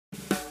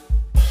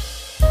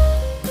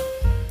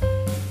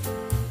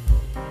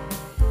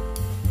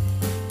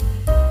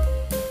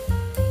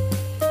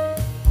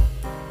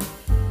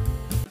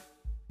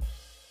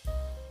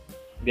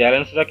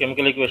balance the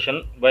chemical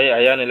equation by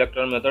ion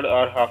electron method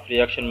or half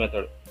reaction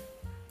method.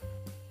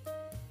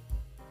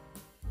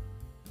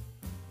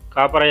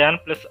 Copper ion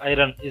plus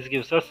iron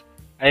gives us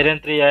iron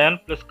 3 ion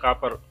plus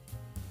copper.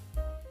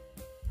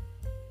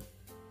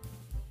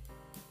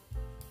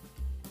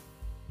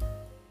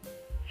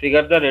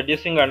 Figure the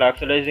reducing and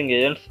oxidizing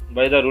agents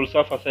by the rules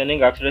of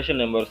assigning oxidation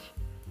numbers.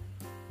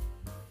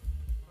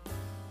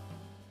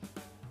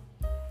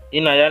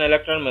 In ion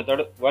electron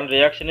method, one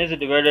reaction is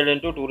divided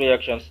into two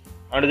reactions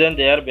and then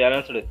they are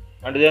balanced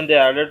and then they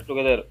are added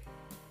together.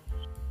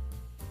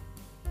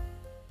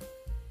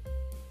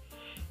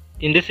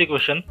 In this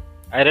equation,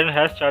 iron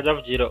has charge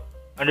of 0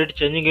 and it is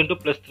changing into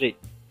 +3,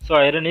 so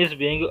iron is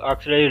being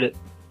oxidized.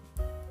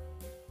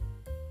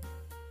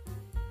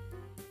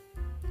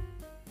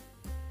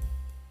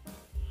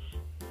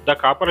 The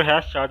copper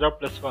has charge of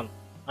 +1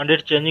 and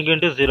it is changing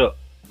into 0,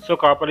 so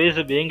copper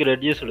is being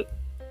reduced.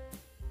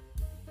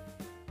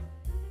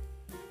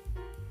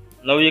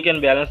 Now you can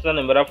balance the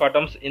number of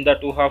atoms in the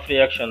two half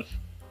reactions.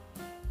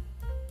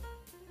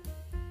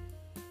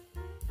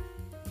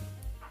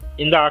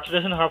 In the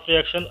oxidation half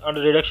reaction and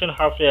reduction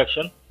half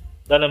reaction,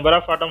 the number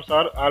of atoms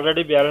are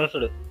already balanced.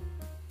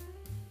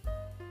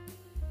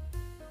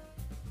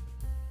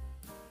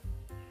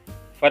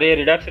 For a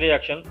redox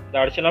reaction,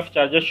 the addition of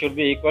charges should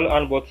be equal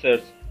on both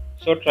sides.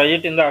 So try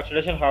it in the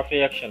oxidation half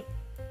reaction.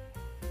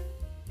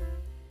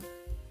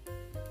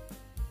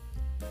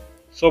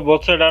 So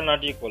both sides are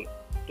not equal.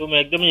 To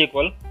make them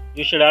equal,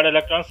 you should add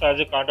electrons as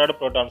you can't add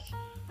protons.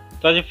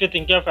 Thus if you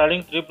think of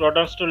adding 3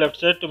 protons to left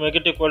side to make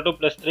it equal to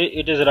 +3,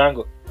 it is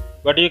wrong.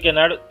 But you can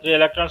add 3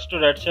 electrons to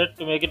right side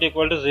to make it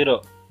equal to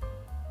 0.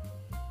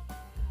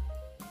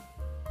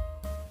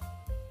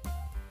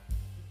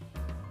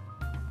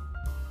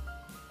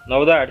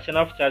 Now the addition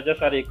of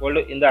charges are equal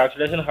in the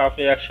oxidation half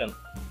reaction.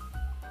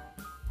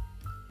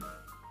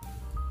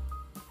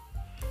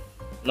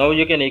 Now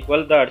you can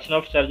equal the addition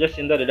of charges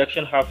in the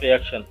reduction half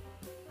reaction.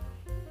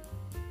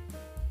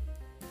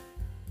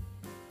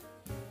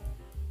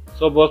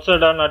 So both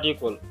sides are not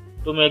equal.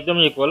 To make them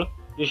equal,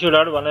 you should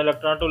add 1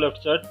 electron to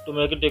left side to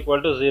make it equal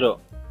to 0.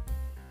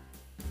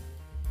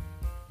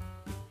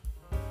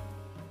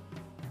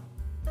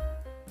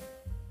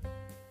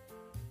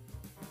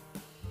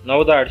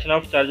 Now the addition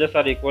of charges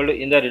are equal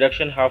in the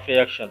reduction half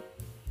reaction.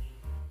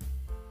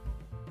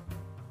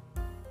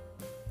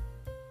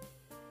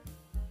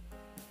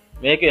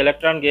 Make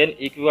electron gain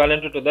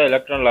equivalent to the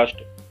electron lost.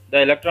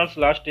 The electrons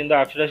lost in the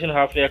oxidation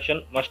half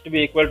reaction must be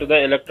equal to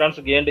the electrons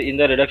gained in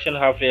the reduction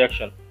half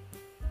reaction.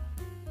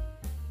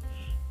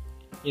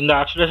 In the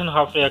oxidation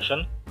half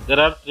reaction, there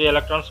are 3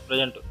 electrons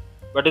present,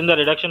 but in the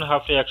reduction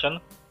half reaction,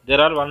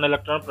 there are 1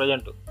 electron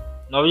present.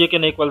 Now you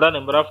can equal the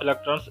number of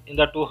electrons in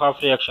the two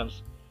half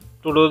reactions.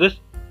 To do this,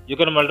 you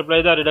can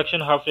multiply the reduction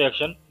half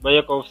reaction by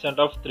a coefficient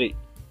of 3.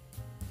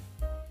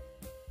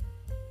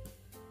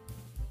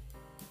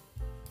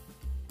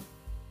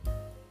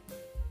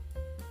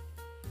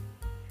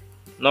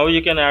 Now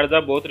you can add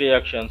the both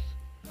reactions.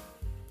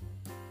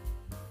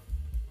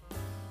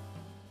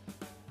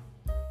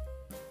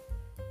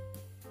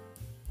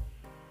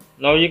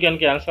 Now you can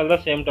cancel the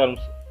same terms.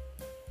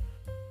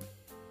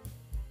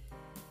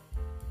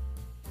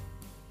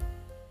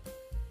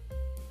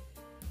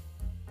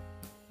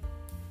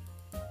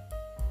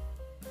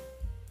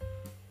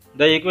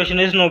 The equation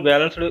is now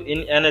balanced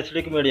in an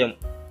acidic medium.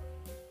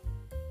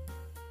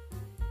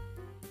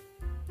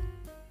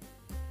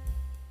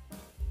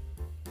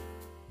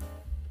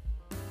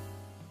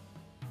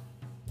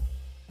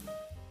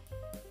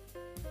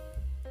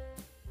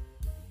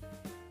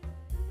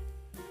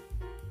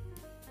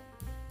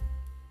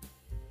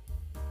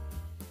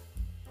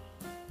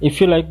 If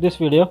you like this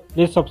video,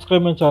 please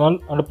subscribe my channel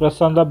and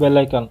press on the bell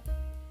icon.